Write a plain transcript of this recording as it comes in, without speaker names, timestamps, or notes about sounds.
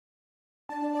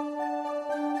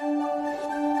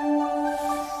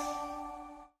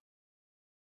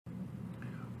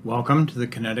Welcome to the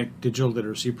Kinetic Digital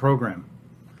Literacy Program.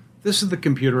 This is the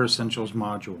Computer Essentials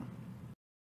module.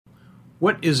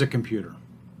 What is a computer?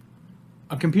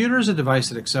 A computer is a device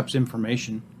that accepts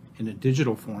information in a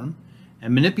digital form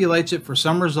and manipulates it for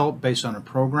some result based on a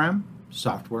program,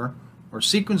 software, or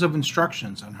sequence of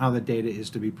instructions on how the data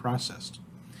is to be processed.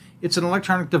 It's an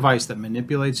electronic device that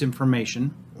manipulates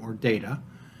information, or data.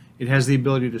 It has the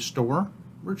ability to store,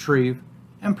 retrieve,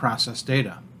 and process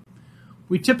data.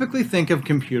 We typically think of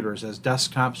computers as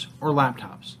desktops or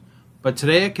laptops, but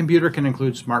today a computer can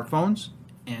include smartphones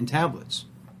and tablets.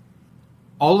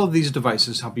 All of these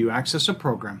devices help you access a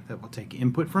program that will take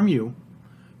input from you,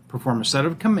 perform a set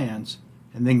of commands,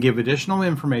 and then give additional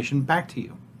information back to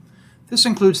you. This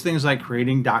includes things like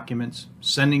creating documents,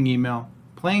 sending email,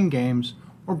 playing games,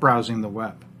 or browsing the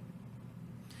web.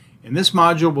 In this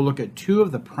module, we'll look at two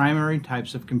of the primary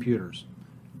types of computers,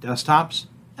 desktops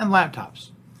and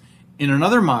laptops. In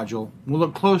another module, we'll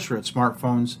look closer at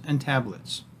smartphones and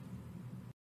tablets.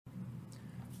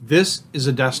 This is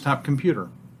a desktop computer.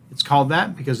 It's called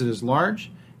that because it is large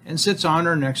and sits on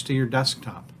or next to your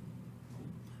desktop.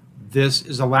 This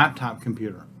is a laptop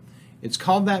computer. It's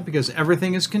called that because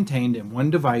everything is contained in one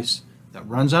device that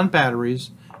runs on batteries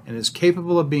and is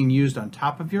capable of being used on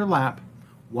top of your lap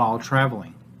while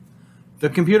traveling.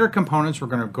 The computer components we're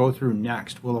going to go through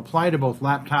next will apply to both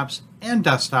laptops and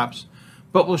desktops,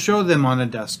 but we'll show them on a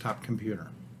desktop computer.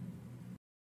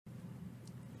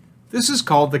 This is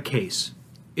called the case.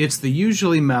 It's the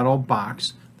usually metal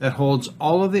box that holds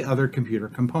all of the other computer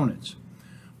components.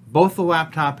 Both the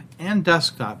laptop and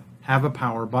desktop have a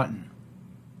power button.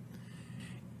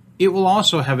 It will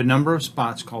also have a number of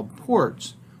spots called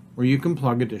ports where you can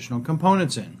plug additional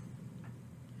components in.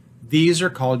 These are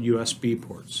called USB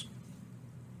ports.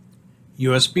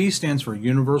 USB stands for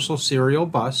Universal Serial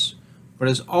Bus, but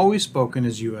is always spoken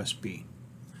as USB.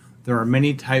 There are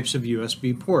many types of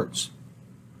USB ports.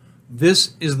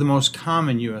 This is the most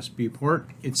common USB port.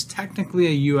 It's technically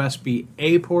a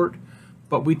USB-A port,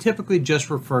 but we typically just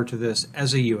refer to this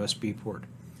as a USB port.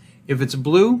 If it's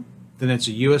blue, then it's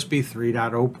a USB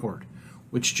 3.0 port,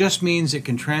 which just means it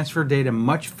can transfer data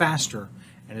much faster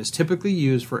and is typically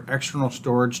used for external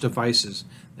storage devices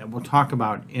that we'll talk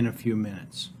about in a few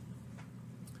minutes.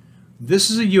 This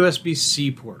is a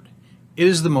USB-C port. It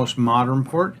is the most modern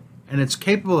port, and it's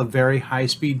capable of very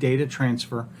high-speed data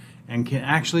transfer and can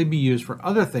actually be used for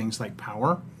other things like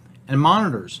power and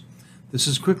monitors. This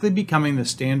is quickly becoming the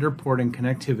standard port in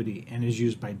connectivity and is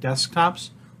used by desktops,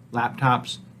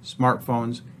 laptops,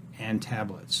 smartphones, and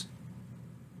tablets.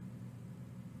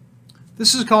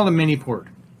 This is called a mini port.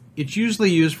 It's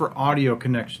usually used for audio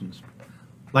connections,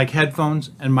 like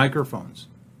headphones and microphones.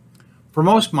 For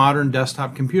most modern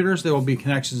desktop computers, there will be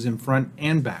connections in front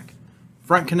and back.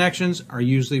 Front connections are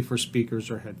usually for speakers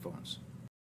or headphones.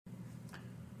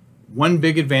 One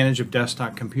big advantage of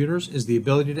desktop computers is the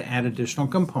ability to add additional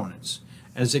components,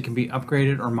 as it can be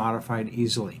upgraded or modified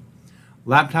easily.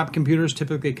 Laptop computers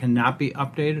typically cannot be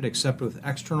updated except with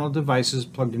external devices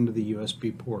plugged into the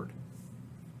USB port.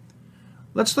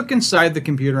 Let's look inside the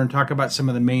computer and talk about some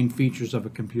of the main features of a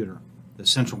computer: the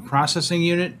central processing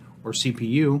unit, or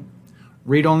CPU,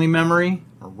 read-only memory,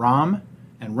 or ROM,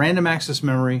 and random access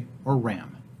memory, or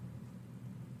RAM.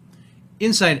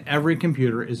 Inside every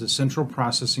computer is a central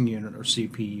processing unit, or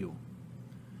CPU.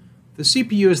 The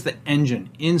CPU is the engine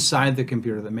inside the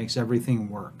computer that makes everything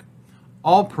work.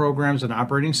 All programs and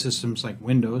operating systems like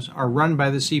Windows are run by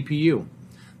the CPU.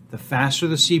 The faster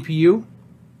the CPU,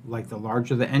 like the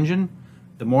larger the engine,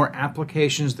 the more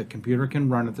applications the computer can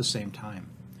run at the same time.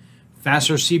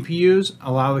 Faster CPUs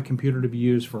allow the computer to be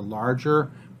used for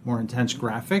larger, more intense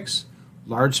graphics,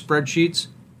 large spreadsheets,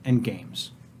 and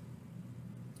games.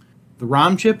 The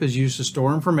ROM chip is used to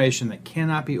store information that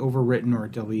cannot be overwritten or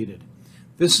deleted.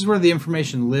 This is where the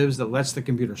information lives that lets the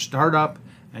computer start up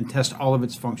and test all of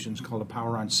its functions, called a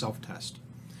power-on self-test.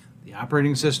 The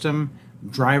operating system,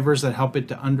 drivers that help it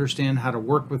to understand how to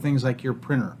work with things like your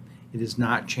printer. It is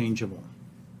not changeable.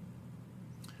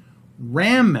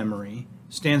 RAM memory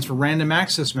stands for random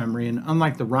access memory, and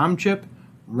unlike the ROM chip,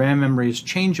 RAM memory is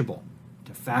changeable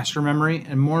to faster memory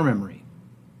and more memory.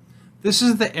 This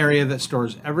is the area that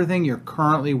stores everything you're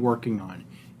currently working on,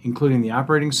 including the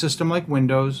operating system like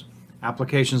Windows,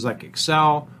 applications like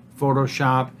Excel,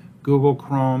 Photoshop, Google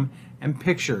Chrome, and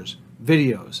pictures,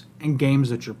 videos, and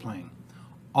games that you're playing.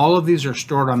 All of these are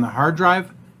stored on the hard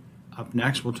drive. Up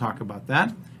next, we'll talk about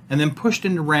that, and then pushed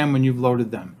into RAM when you've loaded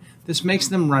them. This makes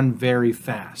them run very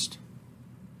fast.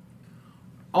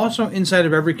 Also inside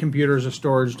of every computer is a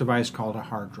storage device called a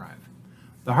hard drive.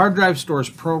 The hard drive stores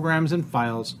programs and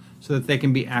files so that they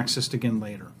can be accessed again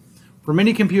later. For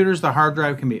many computers, the hard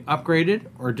drive can be upgraded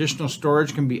or additional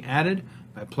storage can be added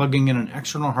by plugging in an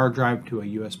external hard drive to a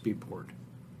USB port.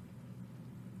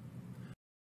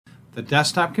 The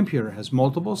desktop computer has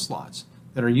multiple slots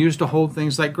that are used to hold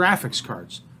things like graphics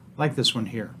cards, like this one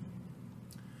here.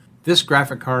 This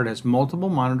graphic card has multiple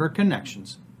monitor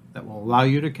connections that will allow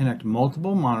you to connect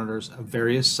multiple monitors of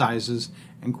various sizes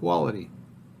and quality.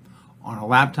 On a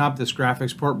laptop, this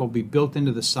graphics port will be built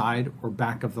into the side or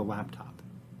back of the laptop.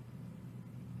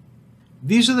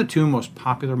 These are the two most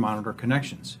popular monitor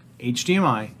connections,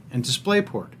 HDMI and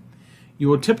DisplayPort. You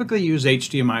will typically use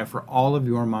HDMI for all of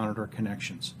your monitor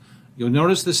connections. You'll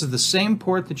notice this is the same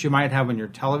port that you might have on your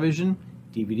television,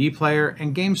 DVD player,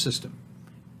 and game system.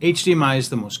 HDMI is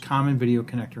the most common video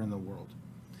connector in the world.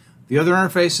 The other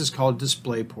interface is called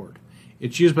DisplayPort.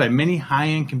 It's used by many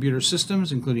high-end computer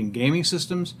systems, including gaming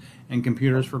systems and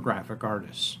computers for graphic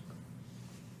artists.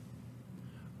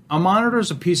 A monitor is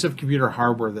a piece of computer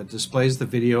hardware that displays the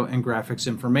video and graphics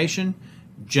information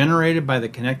generated by the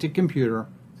connected computer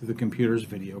through the computer's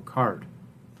video card.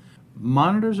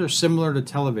 Monitors are similar to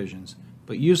televisions,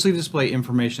 but usually display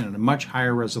information at a much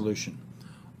higher resolution.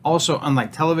 Also,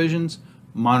 unlike televisions,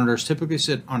 monitors typically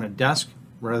sit on a desk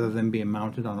rather than being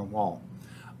mounted on a wall.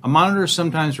 A monitor is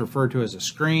sometimes referred to as a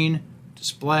screen,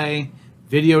 display,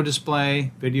 video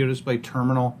display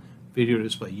terminal, video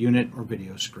display unit, or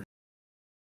video screen.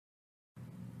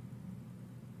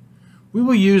 We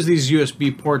will use these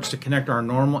USB ports to connect our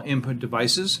normal input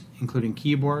devices, including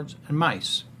keyboards and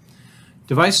mice.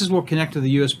 Devices will connect to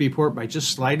the USB port by just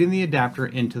sliding the adapter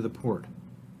into the port.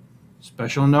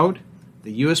 Special note,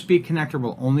 the USB connector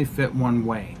will only fit one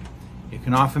way. It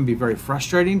can often be very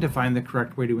frustrating to find the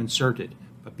correct way to insert it,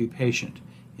 but be patient.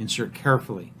 Insert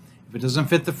carefully. If it doesn't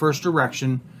fit the first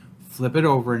direction, flip it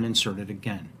over and insert it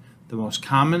again. The most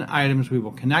common items we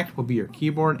will connect will be your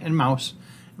keyboard and mouse,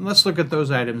 and let's look at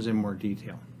those items in more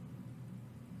detail.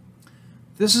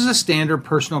 This is a standard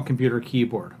personal computer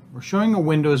keyboard. We're showing a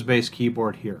Windows-based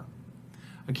keyboard here.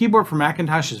 A keyboard for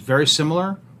Macintosh is very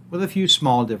similar, with a few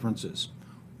small differences.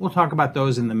 We'll talk about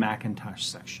those in the Macintosh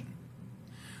section.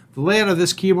 The layout of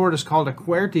this keyboard is called a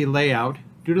QWERTY layout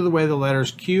due to the way the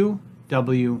letters Q,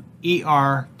 W, E,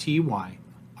 R, T, Y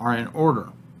are in order.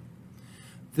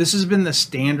 This has been the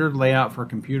standard layout for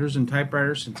computers and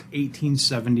typewriters since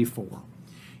 1874.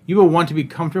 You will want to be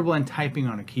comfortable in typing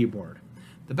on a keyboard.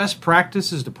 The best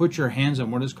practice is to put your hands on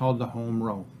what is called the home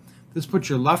row. This puts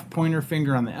your left pointer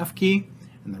finger on the F key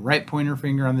and the right pointer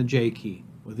finger on the J key,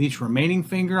 with each remaining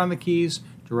finger on the keys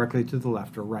directly to the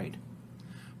left or right.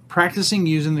 Practicing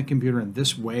using the computer in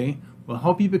this way will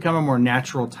help you become a more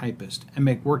natural typist and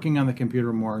make working on the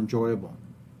computer more enjoyable.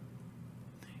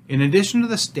 In addition to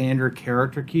the standard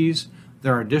character keys,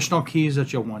 there are additional keys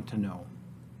that you'll want to know.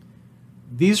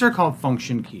 These are called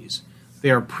function keys.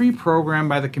 They are pre-programmed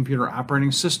by the computer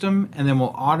operating system and then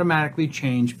will automatically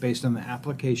change based on the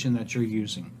application that you're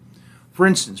using. For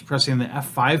instance, pressing the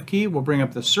F5 key will bring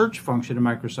up the search function in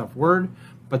Microsoft Word,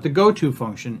 but the go to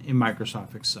function in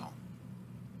Microsoft Excel.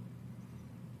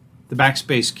 The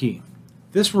backspace key.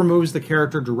 This removes the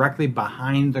character directly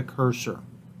behind the cursor.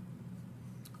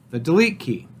 The delete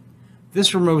key.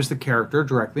 This removes the character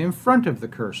directly in front of the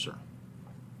cursor.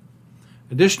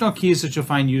 Additional keys that you'll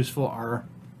find useful are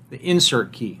the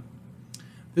insert key.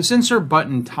 This insert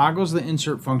button toggles the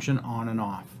insert function on and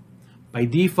off. By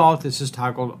default, this is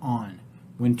toggled on.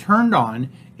 When turned on,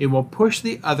 it will push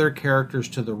the other characters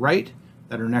to the right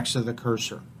that are next to the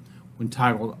cursor. When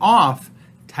toggled off,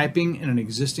 typing in an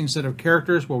existing set of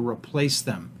characters will replace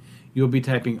them. You'll be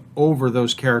typing over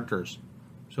those characters,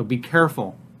 so be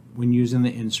careful when using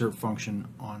the insert function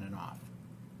on and off.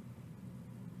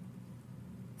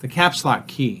 The caps lock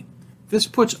key. This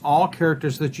puts all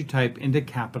characters that you type into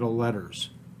capital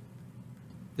letters.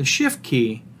 The shift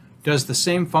key does the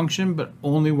same function, but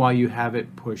only while you have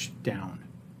it pushed down.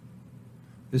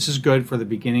 This is good for the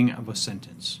beginning of a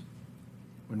sentence.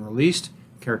 When released,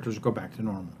 characters go back to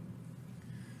normal.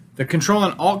 The Control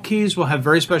and Alt keys will have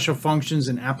very special functions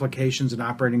in applications and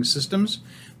operating systems.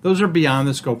 Those are beyond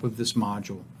the scope of this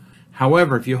module.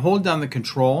 However, if you hold down the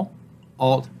Control,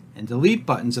 Alt, and Delete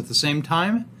buttons at the same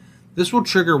time, this will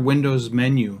trigger Windows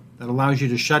menu that allows you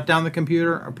to shut down the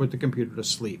computer or put the computer to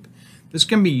sleep. This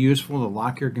can be useful to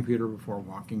lock your computer before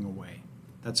walking away.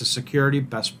 That's a security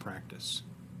best practice.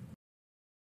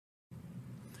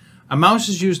 A mouse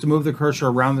is used to move the cursor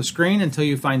around the screen until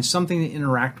you find something to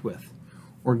interact with,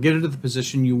 or get it to the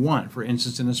position you want, for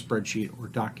instance in a spreadsheet or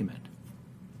document.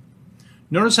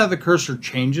 Notice how the cursor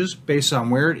changes based on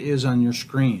where it is on your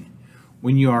screen.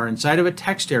 When you are inside of a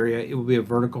text area, it will be a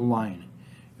vertical line.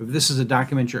 If this is a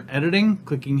document you're editing,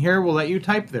 clicking here will let you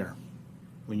type there.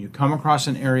 When you come across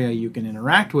an area you can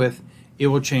interact with, it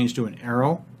will change to an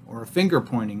arrow or a finger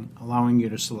pointing, allowing you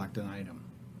to select an item.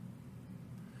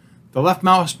 The left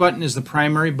mouse button is the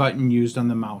primary button used on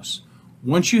the mouse.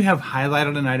 Once you have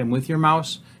highlighted an item with your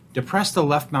mouse, depress the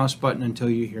left mouse button until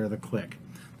you hear the click.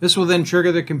 This will then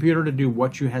trigger the computer to do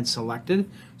what you had selected,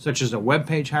 such as a web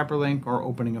page hyperlink or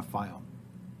opening a file.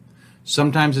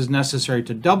 Sometimes it's necessary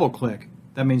to double click.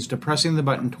 That means depressing the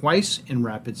button twice in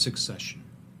rapid succession.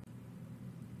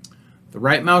 The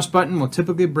right mouse button will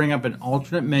typically bring up an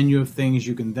alternate menu of things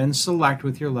you can then select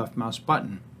with your left mouse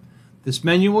button. This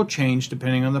menu will change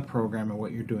depending on the program and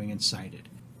what you're doing inside it.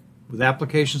 With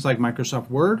applications like Microsoft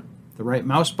Word, the right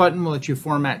mouse button will let you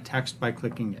format text by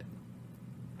clicking it.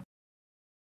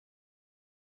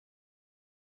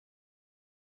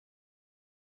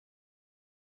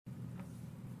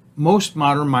 Most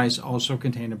modern mice also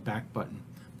contain a back button.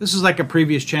 This is like a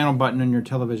previous channel button on your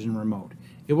television remote.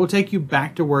 It will take you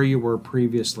back to where you were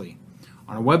previously.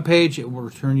 On a web page, it will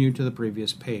return you to the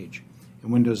previous page.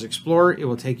 In Windows Explorer, it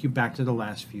will take you back to the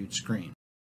last viewed screen.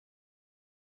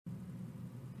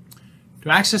 To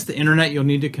access the internet, you'll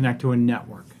need to connect to a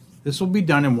network. This will be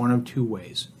done in one of two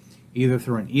ways, either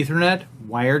through an Ethernet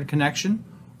wired connection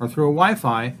or through a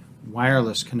Wi-Fi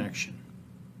wireless connection.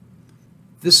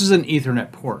 This is an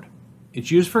Ethernet port.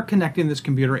 It's used for connecting this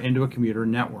computer into a computer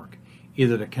network,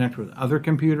 either to connect with other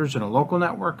computers in a local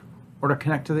network or to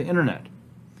connect to the internet.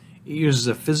 It uses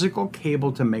a physical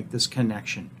cable to make this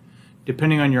connection.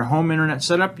 Depending on your home internet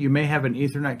setup, you may have an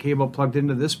Ethernet cable plugged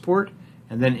into this port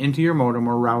and then into your modem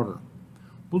or router.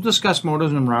 We'll discuss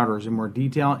modems and routers in more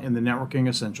detail in the Networking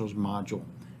Essentials module,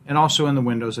 and also in the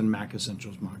Windows and Mac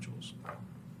Essentials modules.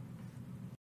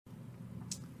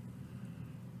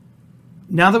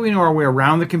 Now that we know our way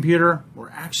around the computer, we're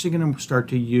actually going to start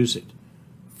to use it.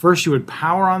 First, you would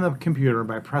power on the computer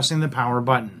by pressing the power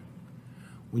button.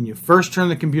 When you first turn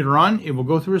the computer on, it will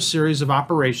go through a series of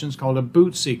operations called a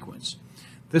boot sequence.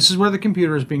 This is where the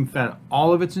computer is being fed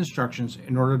all of its instructions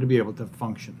in order to be able to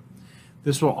function.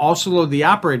 This will also load the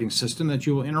operating system that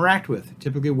you will interact with,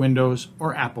 typically Windows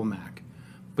or Apple Mac.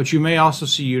 But you may also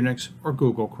see Unix or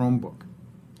Google Chromebook.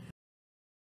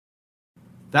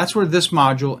 That's where this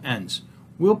module ends.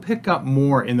 We'll pick up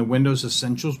more in the Windows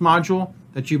Essentials module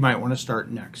that you might want to start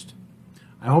next.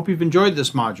 I hope you've enjoyed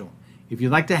this module. If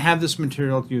you'd like to have this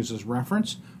material to use as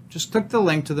reference, just click the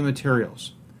link to the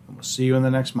materials, and we'll see you in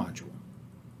the next module.